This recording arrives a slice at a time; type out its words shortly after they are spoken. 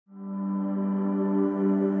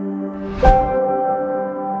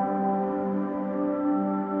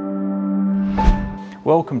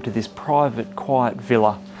Welcome to this private, quiet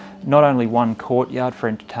villa. Not only one courtyard for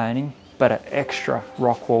entertaining, but an extra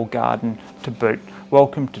rock wall garden to boot.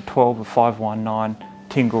 Welcome to 12 of 519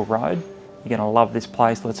 Tingal Road. You're going to love this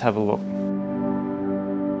place. Let's have a look.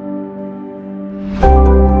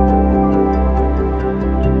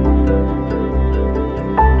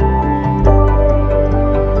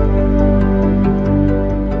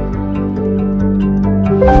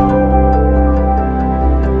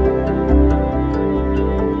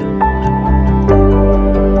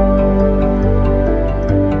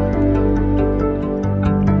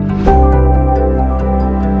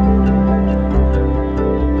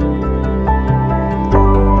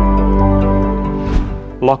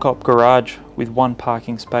 Lock-up garage with one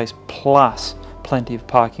parking space plus plenty of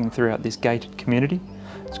parking throughout this gated community.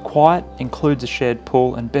 It's quiet, includes a shared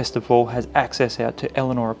pool, and best of all has access out to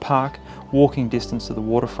Eleanor Park, walking distance to the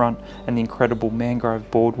waterfront and the incredible mangrove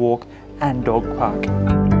boardwalk and dog park.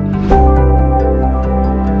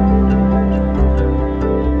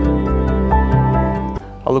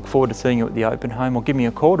 I look forward to seeing you at the open home, or give me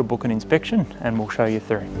a call to book an inspection and we'll show you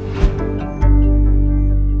through.